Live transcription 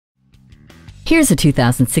Here's a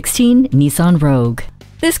 2016 Nissan Rogue.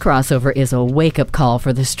 This crossover is a wake-up call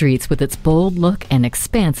for the streets with its bold look and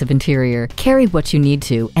expansive interior. Carry what you need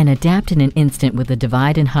to and adapt in an instant with the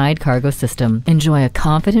divide and hide cargo system. Enjoy a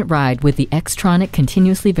confident ride with the Xtronic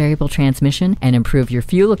continuously variable transmission and improve your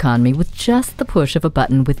fuel economy with just the push of a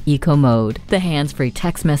button with Eco Mode. The hands-free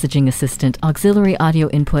text messaging assistant, auxiliary audio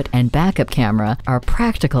input, and backup camera are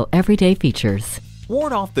practical everyday features.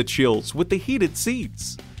 Ward off the chills with the heated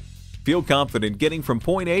seats. Feel confident getting from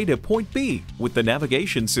point A to point B with the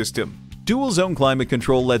navigation system. Dual zone climate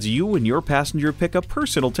control lets you and your passenger pick a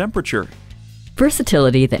personal temperature.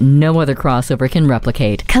 Versatility that no other crossover can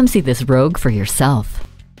replicate. Come see this Rogue for yourself.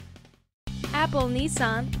 Apple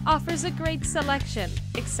Nissan offers a great selection,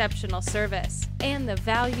 exceptional service, and the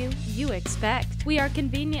value you expect. We are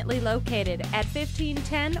conveniently located at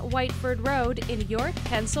 1510 Whiteford Road in York,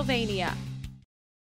 Pennsylvania.